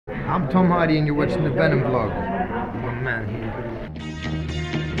I'm Tom Hardy and you're watching the Venom vlog. My man here.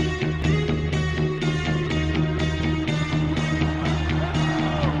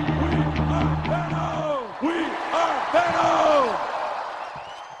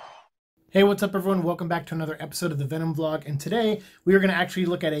 Hey, what's up everyone? Welcome back to another episode of the Venom vlog, and today we are going to actually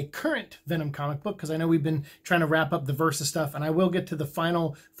look at a current Venom comic book because I know we've been trying to wrap up the Versus stuff, and I will get to the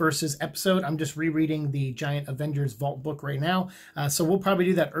final Versus episode. I'm just rereading the Giant Avengers Vault book right now, so we'll probably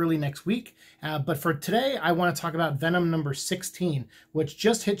do that early next week. But for today, I want to talk about Venom number 16, which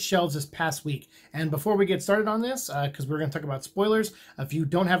just hit shelves this past week. And before we get started on this, because we're going to talk about spoilers, if you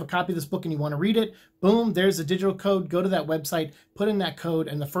don't have a copy of this book and you want to read it, boom, there's a digital code. Go to that website, put in that code,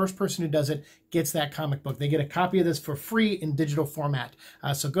 and the first person who does it gets that comic book. They get a copy of this for free in digital format.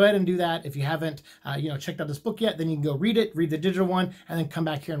 So go ahead and do that. If you haven't checked out this book yet, then you can go read it, read the digital one, and then come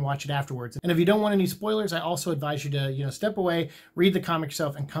back here and watch it afterwards. And if you don't want any spoilers, I also advise you to step away, read the comic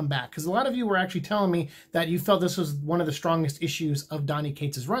yourself, and come back. Because a lot of you were actually telling me that you felt this was one of the strongest issues of Donny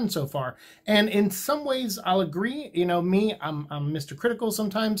Cates' run so far. And in some ways, I'll agree. I'm Mr. Critical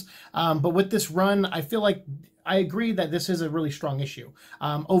sometimes. But with this run, I feel like I agree that this is a really strong issue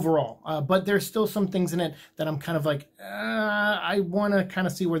overall, but there's still some things in it that I'm kind of like, I want to kind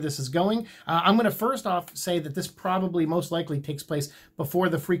of see where this is going. I'm going to first off say that this probably most likely takes place before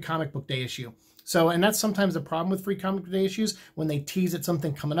the Free Comic Book Day issue. So, and that's sometimes the problem with Free Comic Book Day issues when they tease at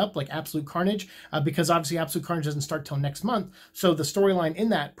something coming up like Absolute Carnage, because obviously Absolute Carnage doesn't start till next month. So the storyline in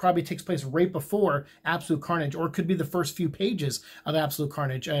that probably takes place right before Absolute Carnage, or it could be the first few pages of Absolute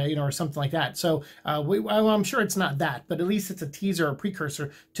Carnage, or something like that. So I'm sure it's not that, but at least it's a teaser or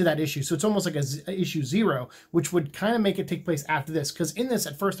precursor to that issue. So it's almost like a issue 0, which would kind of make it take place after this. Because in this,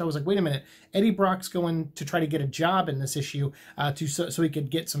 at first I was like, wait a minute, Eddie Brock's going to try to get a job in this issue so he could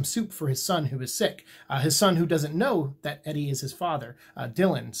get some soup for his son who is sick. His son who doesn't know that Eddie is his father,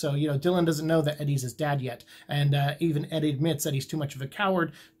 Dylan. So, Dylan doesn't know that Eddie's his dad yet. And even Eddie admits that he's too much of a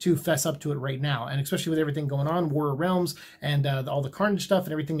coward to fess up to it right now. And especially with everything going on, War of Realms, and all the Carnage stuff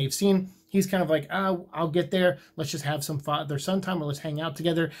and everything they've seen, he's kind of like, oh, I'll get there. Let's just have some father-son time, or let's hang out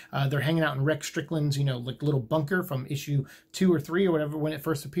together. They're hanging out in Rex Strickland's, like little bunker from issue 2 or 3 or whatever when it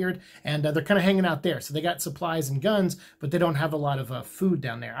first appeared. And they're kind of hanging out there. So they got supplies and guns, but they don't have a lot of food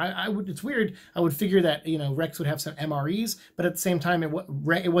down there. It's weird. I would figure that, Rex would have some MREs, but at the same time, it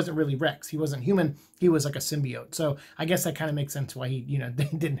wasn't really Rex. He wasn't human. He was like a symbiote. So I guess that kind of makes sense why he, they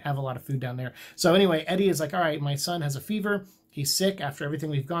didn't have a lot of food down there. So anyway, Eddie is like, all right, my son has a fever. He's sick after everything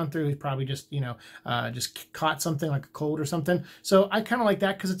we've gone through. He's probably just, just caught something like a cold or something. So I kind of like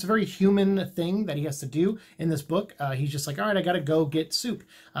that because it's a very human thing that he has to do in this book. He's just like, all right, I got to go get soup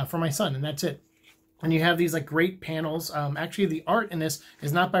for my son, and that's it. And you have these like great panels. Actually, the art in this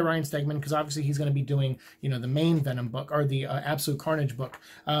is not by Ryan Stegman because obviously he's going to be doing, the main Venom book or the Absolute Carnage book.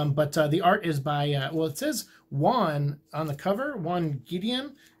 But the art is by, well, it says Juan on the cover, Juan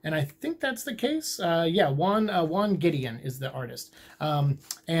Gideon, and I think that's the case. Yeah, Juan Gideon is the artist. Sorry,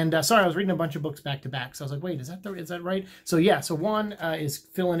 I was reading a bunch of books back to back, so I was like, wait, is that right? So yeah, so Juan is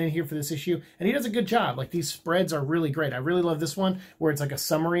filling in here for this issue, and he does a good job. Like, these spreads are really great. I really love this one where it's like a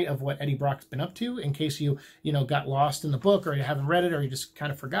summary of what Eddie Brock's been up to in case you got lost in the book, or you haven't read it, or you just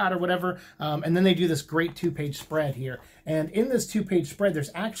kind of forgot or whatever. And then they do this great 2-page spread here. And in this 2-page spread,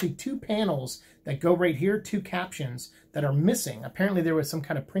 there's actually 2 panels that go right here, 2 captions that are missing. Apparently there was some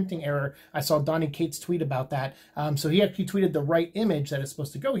kind of printing error. I saw Donny Cates tweet about that. So he actually tweeted the right image that is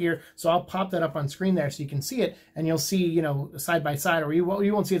supposed to go here. So I'll pop that up on screen there so you can see it, and you'll see, side by side, or you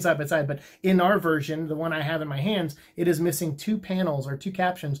won't see it side by side, but in our version, the one I have in my hands, it is missing 2 panels or 2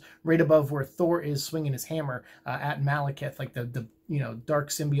 captions right above where Thor is swinging his hammer at Malekith, like the dark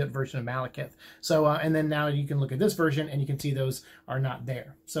symbiote version of Malekith. So, and then now you can look at this version and you can see those are not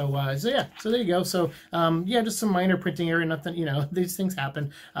there. So, yeah, so there you go. So, yeah, just some minor printing error, nothing, these things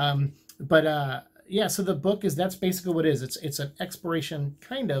happen. Yeah, so the book that's basically what it is. It's an exploration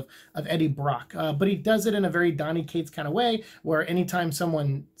kind of Eddie Brock, but he does it in a very Donny Cates kind of way, where anytime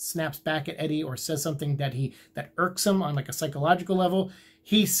someone snaps back at Eddie or says something that irks him on like a psychological level,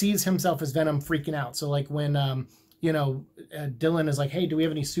 he sees himself as Venom freaking out. So like when Dylan is like, hey, do we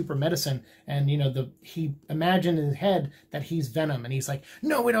have any super medicine? And, he imagined in his head that he's Venom. And he's like,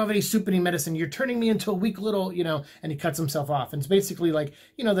 no, we don't have any super medicine. You're turning me into a weak little, and he cuts himself off. And it's basically like,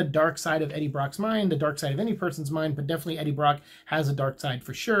 the dark side of Eddie Brock's mind, the dark side of any person's mind, but definitely Eddie Brock has a dark side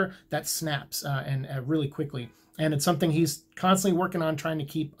for sure that snaps and really quickly. And it's something he's constantly working on trying to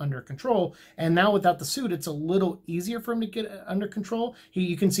keep under control. And now without the suit, it's a little easier for him to get under control.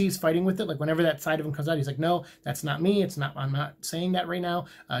 You can see he's fighting with it. Like whenever that side of him comes out, he's like, no, that's not me. It's not, I'm not saying that right now.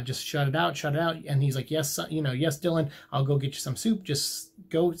 Just shut it out, shut it out. And he's like, yes, yes, Dylan, I'll go get you some soup. Just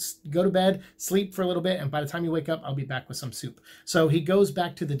go to bed, sleep for a little bit, and by the time you wake up, I'll be back with some soup. So he goes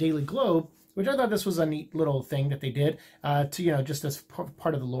back to the Daily Globe, which I thought this was a neat little thing that they did to, just as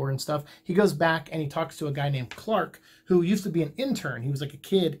part of the lore and stuff. He goes back and he talks to a guy named Clark, who used to be an intern. He was like a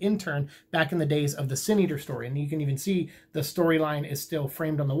kid intern back in the days of the Sin Eater story. And you can even see the storyline is still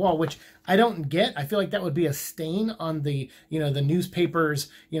framed on the wall, which I don't get. I feel like that would be a stain on the, the newspaper's,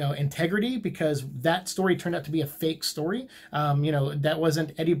 integrity, because that story turned out to be a fake story. That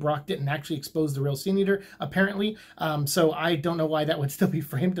wasn't, Eddie Brock didn't actually expose the real Sin Eater, apparently. So I don't know why that would still be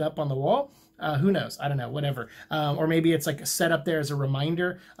framed up on the wall. Who knows? I don't know, whatever. Or maybe it's like set up there as a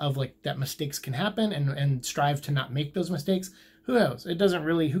reminder of like that mistakes can happen and strive to not make those mistakes. Who knows? It doesn't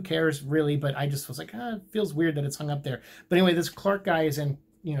really, who cares really, but I just was like, it feels weird that it's hung up there. But anyway, this Clark guy is in,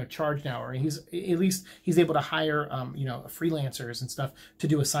 charge now, or he's able to hire, freelancers and stuff to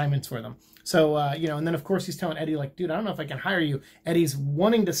do assignments for them. So, and then of course he's telling Eddie, like, dude, I don't know if I can hire you. Eddie's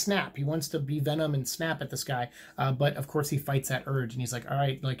wanting to snap. He wants to be Venom and snap at this guy. But of course he fights that urge and he's like, all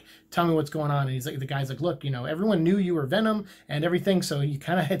right, like, tell me what's going on. And he's like, the guy's like, look, everyone knew you were Venom and everything. So you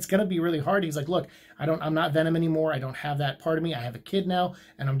it's going to be really hard. He's like, look, I'm not Venom anymore. I don't have that part of me. I have a kid now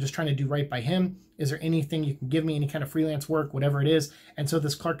and I'm just trying to do right by him. Is there anything you can give me, any kind of freelance work, whatever it is? And so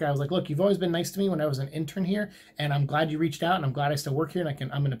this Clark guy was like, look, you've always been nice to me when I was an intern here, and I'm glad you reached out, and I'm glad I still work here,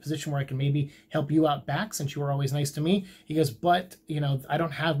 and I'm in a position where I can maybe help you out back since you were always nice to me. He goes, but, I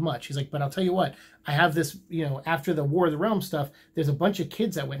don't have much. He's like, but I'll tell you what, I have this, after the War of the Realms stuff, there's a bunch of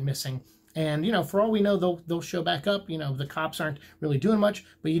kids that went missing. And, for all we know, they'll show back up. The cops aren't really doing much,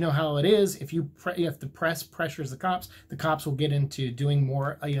 but you know how it is. If the press pressures the cops will get into doing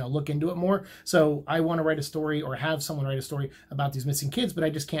more, look into it more. So I want to write a story or have someone write a story about these missing kids, but I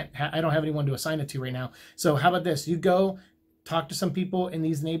just can't, I don't have anyone to assign it to right now. So how about this? You go talk to some people in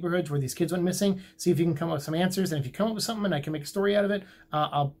these neighborhoods where these kids went missing, see if you can come up with some answers. And if you come up with something and I can make a story out of it,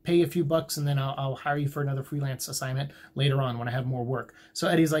 I'll pay you a few bucks and then I'll hire you for another freelance assignment later on when I have more work. So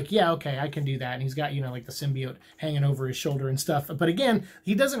Eddie's like, yeah, okay, I can do that. And he's got, like the symbiote hanging over his shoulder and stuff. But again,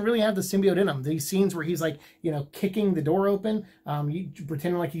 he doesn't really have the symbiote in him. These scenes where he's like, kicking the door open,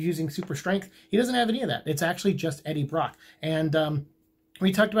 pretending like he's using super strength, he doesn't have any of that. It's actually just Eddie Brock. And,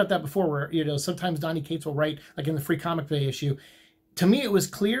 we talked about that before where, sometimes Donny Cates will write, like in the Free Comic Day issue. To me, it was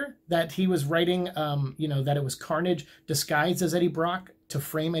clear that he was writing, that it was Carnage disguised as Eddie Brock to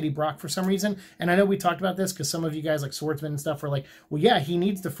frame Eddie Brock for some reason. And I know we talked about this because some of you guys like Swordsman and stuff were like, well, yeah, he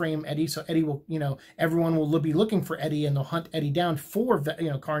needs to frame Eddie. So Eddie will, everyone will be looking for Eddie and they'll hunt Eddie down for,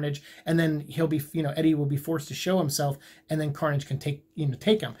 Carnage. And then he'll be, Eddie will be forced to show himself and then Carnage can take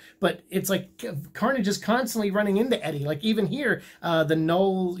him. But it's like Carnage is constantly running into Eddie. Like even here, the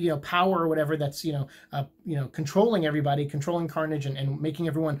null, power or whatever that's, controlling everybody, controlling Carnage and making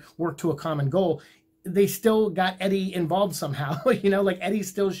everyone work to a common goal. They still got Eddie involved somehow, like Eddie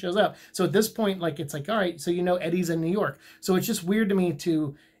still shows up. So at this point, like, it's like, all right, so Eddie's in New York. So it's just weird to me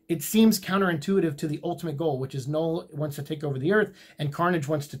it seems counterintuitive to the ultimate goal, which is Null wants to take over the Earth and Carnage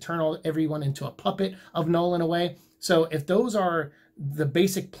wants to turn everyone into a puppet of Null in a way. So if those are the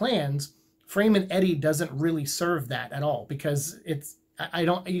basic plans, framing Eddie doesn't really serve that at all because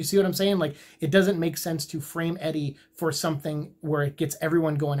you see what I'm saying? Like, it doesn't make sense to frame Eddie for something where it gets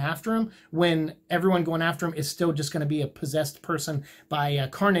everyone going after him when everyone going after him is still just going to be a possessed person by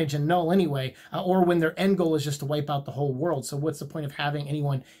Carnage and Null anyway, or when their end goal is just to wipe out the whole world. So what's the point of having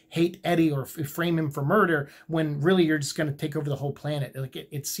anyone hate Eddie or frame him for murder when really you're just going to take over the whole planet? Like,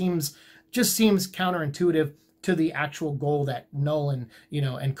 it seems counterintuitive to the actual goal that Null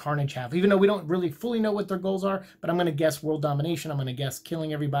and Carnage have, even though we don't really fully know what their goals are. But I'm going to guess world domination. I'm going to guess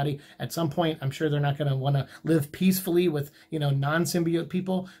killing everybody at some point. I'm sure they're not going to want to live peacefully with non-symbiote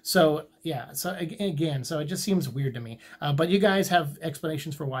people. So yeah, so again, so it just seems weird to me. But you guys have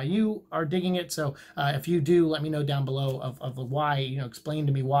explanations for why you are digging it. So if you do, let me know down below of why, explain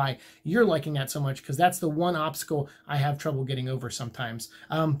to me why you're liking that so much, because that's the one obstacle I have trouble getting over sometimes.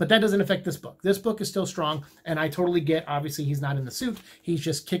 But that doesn't affect this book. This book is still strong, and I totally get, obviously, he's not in the suit. He's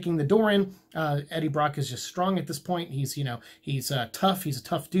just kicking the door in. Eddie Brock is just strong at this point. He's, he's tough. He's a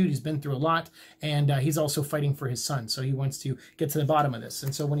tough dude. He's been through a lot, and he's also fighting for his son. So he wants to get to the bottom of this.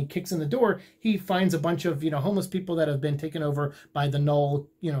 And so when he kicks in the door, he finds a bunch of, homeless people that have been taken over by the Null,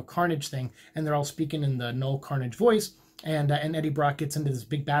 Carnage thing, and they're all speaking in the Null Carnage voice. And Eddie Brock gets into this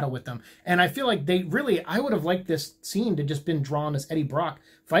big battle with them. And I feel like I would have liked this scene to just been drawn as Eddie Brock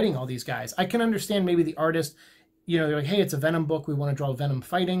fighting all these guys. I can understand maybe the artist, they're like, hey, it's a Venom book. We want to draw Venom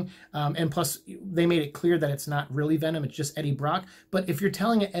fighting. And plus, they made it clear that it's not really Venom. It's just Eddie Brock. But if you're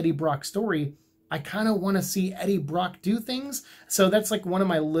telling an Eddie Brock story, I kind of want to see Eddie Brock do things. So that's like one of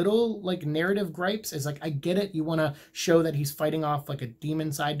my little like narrative gripes is like, I get it. You want to show that he's fighting off like a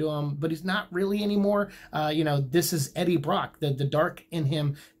demon side to him, but he's not really anymore. You know, this is Eddie Brock, the dark in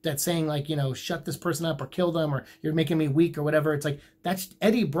him that's saying like, you know, shut this person up or kill them or you're making me weak or whatever. It's like, that's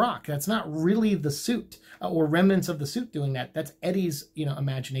Eddie Brock. That's not really the suit or remnants of the suit doing that. That's Eddie's, you know,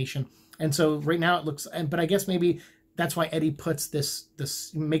 imagination. And so right now it looks, but I guess maybe that's why Eddie puts this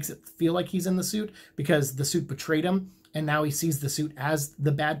makes it feel like he's in the suit, because the suit betrayed him and now he sees the suit as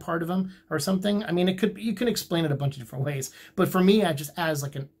the bad part of him or something. I mean, it could, you can explain it a bunch of different ways, but for me, I just, as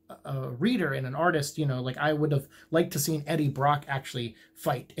like a reader and an artist, you know, like I would have liked to seen Eddie Brock actually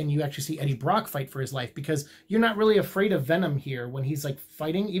fight, and you actually see Eddie Brock fight for his life, because you're not really afraid of Venom here when he's like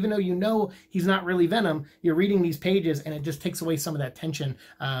fighting, even though you know he's not really Venom. You're reading these pages and it just takes away some of that tension,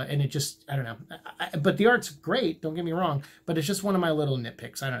 and it just, I don't know. But the art's great, don't get me wrong, but it's just one of my little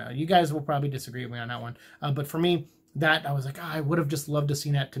nitpicks. I don't know. You guys will probably disagree with me on that one, but for me, that I was like, I would have just loved to see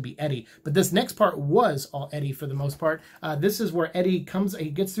that to be Eddie. But this next part was all Eddie for the most part. This is where Eddie comes, he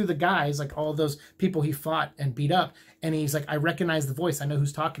gets through the guys, like all those people he fought and beat up. And he's like, I recognize the voice. I know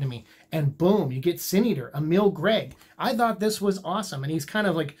who's talking to me. And boom, you get Sin Eater, Emil Gregg. I thought this was awesome. And he's kind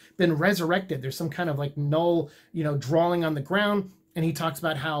of like been resurrected. There's some kind of like Null, you know, drawing on the ground. And he talks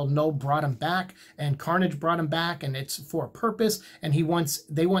about how Null brought him back and Carnage brought him back, and it's for a purpose. And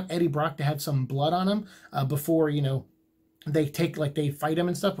they want Eddie Brock to have some blood on him before, you know, they fight him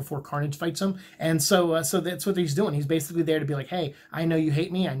and stuff before Carnage fights him. And so that's what he's doing. He's basically there to be like, hey, I know you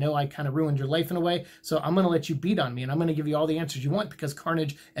hate me. I know I kind of ruined your life in a way. So I'm going to let you beat on me, and I'm going to give you all the answers you want, because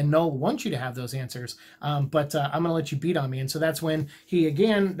Carnage and Null want you to have those answers. But I'm going to let you beat on me. And so that's when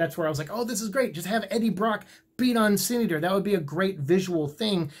that's where I was like, oh, this is great. Just have Eddie Brock beat on Sin Eater. That would be a great visual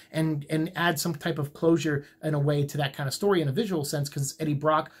thing, and add some type of closure in a way to that kind of story in a visual sense, because it's Eddie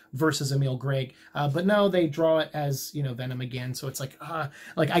Brock versus Emil Gregg. But no, they draw it as, you know, Venom again. So it's like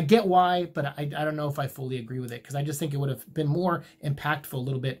I get why, but I don't know if I fully agree with it, because I just think it would have been more impactful a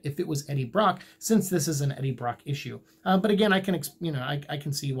little bit if it was Eddie Brock, since this is an Eddie Brock issue. But again, I can, you know, I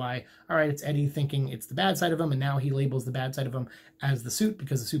can see why. All right, it's Eddie thinking it's the bad side of him, and now he labels the bad side of him as the suit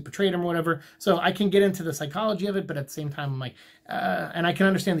because the suit betrayed him or whatever. So I can get into the psychology of it, but at the same time, I'm like, and I can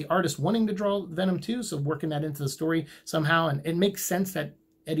understand the artist wanting to draw Venom too, so working that into the story somehow, and it makes sense that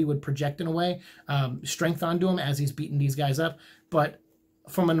Eddie would project in a way strength onto him as he's beating these guys up. But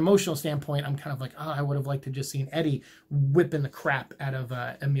from an emotional standpoint, I'm kind of like, oh, I would have liked to just seen Eddie whipping the crap out of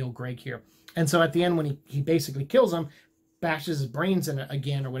Emil Gregg here. And so at the end, when he basically kills him, bashes his brains in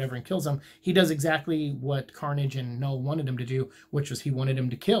again or whatever and kills him, he does exactly what Carnage and Null wanted him to do, which was he wanted him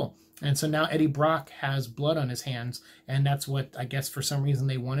to kill. And so now Eddie Brock has blood on his hands, and that's what, I guess for some reason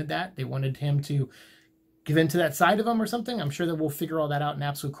they wanted that. They wanted him to give into that side of him or something. I'm sure that we'll figure all that out in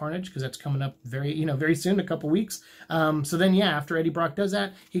Absolute Carnage, because that's coming up very soon, a couple weeks. So then, yeah, after Eddie Brock does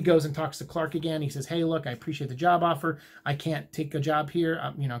that, he goes and talks to Clark again. He says, hey, look, I appreciate the job offer. I can't take a job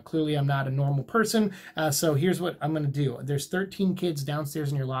here. You know, clearly I'm not a normal person. So here's what I'm going to do. There's 13 kids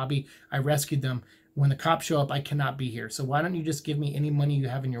downstairs in your lobby. I rescued them. When the cops show up, I cannot be here. So why don't you just give me any money you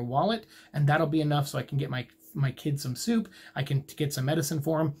have in your wallet, and that'll be enough so I can get my kids some soup, I can get some medicine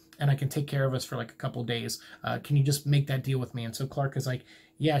for them, and I can take care of us for like a couple days. Can you just make that deal with me? And so Clark is like,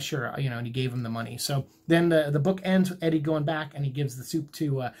 yeah, sure, you know, and he gave him the money. So then the book ends with Eddie going back, and he gives the soup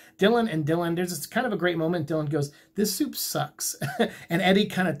to Dylan, and Dylan, there's this kind of a great moment. Dylan goes, this soup sucks. And Eddie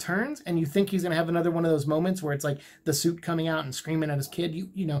kind of turns, and you think he's going to have another one of those moments where it's like the suit coming out and screaming at his kid,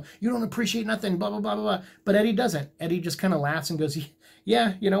 you know, you don't appreciate nothing, blah, blah, blah, blah, blah. But Eddie doesn't. Eddie just kind of laughs and goes,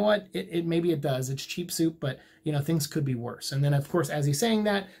 yeah, you know what, maybe it does. It's cheap soup, but, you know, things could be worse. And then, of course, as he's saying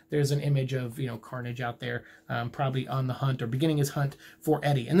that, there's an image of, you know, Carnage out there, probably on the hunt or beginning his hunt for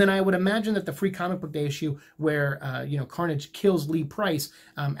Eddie. And then I would imagine that the Free Comic Book Day issue where, you know, Carnage kills Lee Price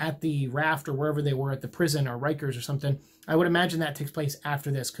at the raft or wherever they were at the prison or Rikers or something, I would imagine that takes place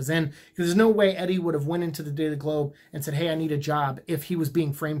after this, because there's no way Eddie would have went into the Daily Globe and said, hey, I need a job, if he was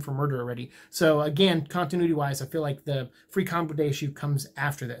being framed for murder already. So again, continuity-wise, I feel like the Free Comic Book Day issue comes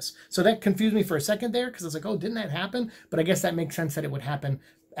after this. So that confused me for a second there, because I was like, oh, didn't that happen? But I guess that makes sense that it would happen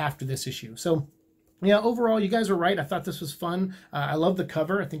after this issue. So yeah, overall, you guys were right. I thought this was fun. I love the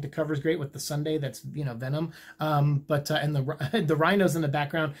cover. I think the cover is great with the Sunday that's, you know, Venom. And the rhinos in the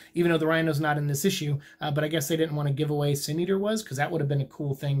background, even though the rhino's not in this issue. But I guess they didn't want to give away Sin Eater was, because that would have been a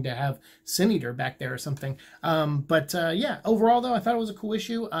cool thing to have Sin Eater back there or something. Yeah, overall, though, I thought it was a cool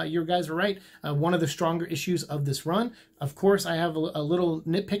issue. You guys were right. One of the stronger issues of this run. Of course, I have a little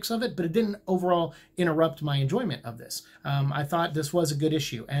nitpicks of it, but it didn't overall interrupt my enjoyment of this. I thought this was a good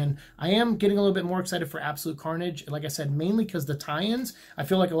issue, and I am getting a little bit more excited excited for Absolute Carnage. Like I said, mainly because the tie-ins, I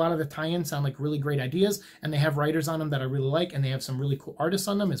feel like a lot of the tie-ins sound like really great ideas, and they have writers on them that I really like, and they have some really cool artists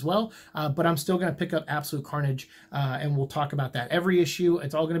on them as well. But I'm still going to pick up Absolute Carnage, and we'll talk about that. Every issue,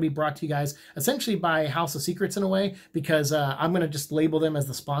 it's all going to be brought to you guys essentially by House of Secrets in a way, because I'm going to just label them as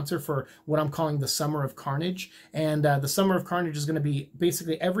the sponsor for what I'm calling the Summer of Carnage. And the Summer of Carnage is going to be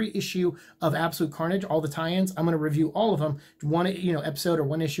basically every issue of Absolute Carnage, all the tie-ins. I'm going to review all of them, one episode or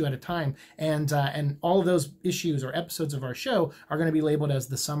one issue at a time, and all of those issues or episodes of our show are going to be labeled as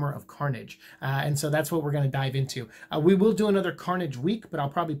the Summer of Carnage. And so that's what we're going to dive into. We will do another Carnage week, but I'll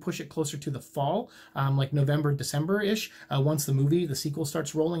probably push it closer to the fall, like November, December-ish. Once the sequel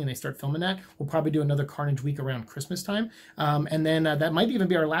starts rolling and they start filming that, we'll probably do another Carnage week around Christmas time. And then that might even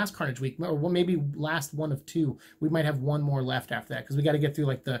be our last Carnage week, or maybe last one of two. We might have one more left after that, because we got to get through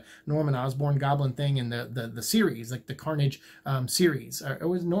like the Norman Osborn Goblin thing and the series, like the Carnage series. It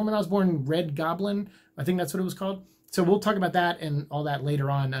was Norman Osborn Red Goblin, I think that's what it was called. So we'll talk about that and all that later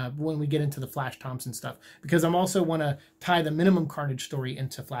on when we get into the Flash Thompson stuff, because I'm also want to tie the Minimum Carnage story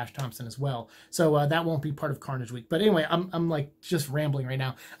into Flash Thompson as well. So that won't be part of Carnage Week. But anyway, I'm like just rambling right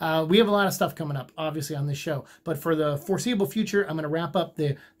now. We have a lot of stuff coming up, obviously, on this show. But for the foreseeable future, I'm going to wrap up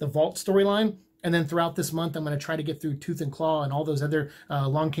the Vault storyline. And then throughout this month, I'm going to try to get through Tooth and Claw and all those other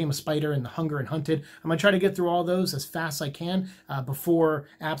Long Came a Spider and The Hunger and Hunted. I'm going to try to get through all those as fast as I can before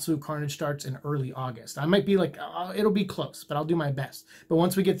Absolute Carnage starts in early August. I might be like, it'll be close, but I'll do my best. But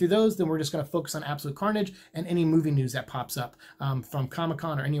once we get through those, then we're just going to focus on Absolute Carnage and any movie news that pops up from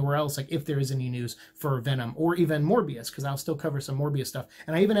Comic-Con or anywhere else, like if there is any news for Venom or even Morbius, because I'll still cover some Morbius stuff.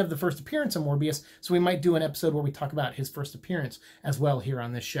 And I even have the first appearance of Morbius, so we might do an episode where we talk about his first appearance as well here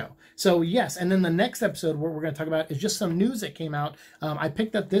on this show. So yes, and then the next episode what we're going to talk about is just some news that came out. I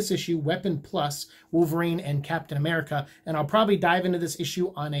picked up this issue, Weapon Plus, Wolverine and Captain America, and I'll probably dive into this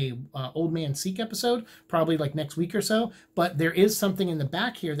issue on a Old Man Seek episode, probably like next week or so. But there is something in the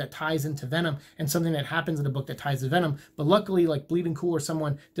back here that ties into Venom, and something that happens in the book that ties to Venom. But luckily, like Bleeding Cool or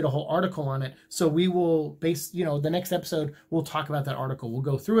someone did a whole article on it, so we will base, the next episode we'll talk about that article. We'll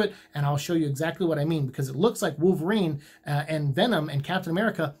go through it, and I'll show you exactly what I mean, because it looks like Wolverine and Venom and Captain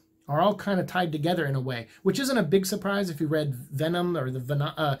America are all kind of tied together in a way, which isn't a big surprise if you read Venom or the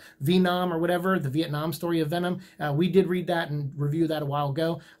Venom or whatever, the Vietnam story of Venom. We did read that and review that a while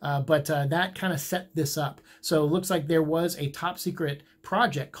ago, but that kind of set this up. So it looks like there was a top secret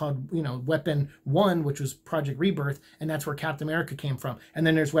project called, Weapon 1, which was Project Rebirth, and that's where Captain America came from. And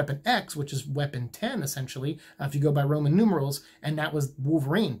then there's Weapon X, which is Weapon 10, essentially, if you go by Roman numerals, and that was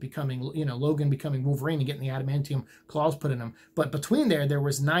Wolverine becoming, Logan becoming Wolverine and getting the adamantium claws put in him. But between there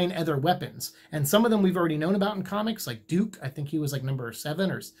was 9 other weapons, and some of them we've already known about in comics, like Duke. I think he was like number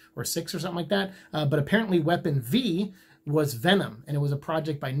 7 or 6 or something like that. But apparently Weapon V was Venom, and it was a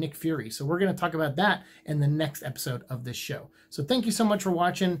project by Nick Fury. So we're going to talk about that in the next episode of this show. So thank you so much for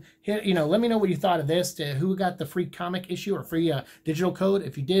watching. Let me know what you thought of this. Who got the free comic issue or free digital code?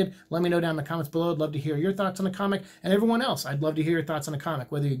 If you did, let me know down in the comments below. I'd love to hear your thoughts on the comic, and everyone else, I'd love to hear your thoughts on the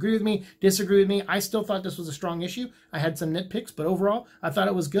comic. Whether you agree with me, disagree with me, I still thought this was a strong issue. I had some nitpicks, but overall, I thought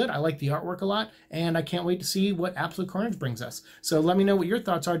it was good. I like the artwork a lot, and I can't wait to see what Absolute Carnage brings us. So let me know what your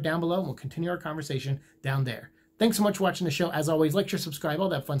thoughts are down below, and we'll continue our conversation down there. Thanks so much for watching the show. As always, like, share, subscribe, all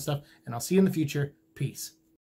that fun stuff, and I'll see you in the future. Peace.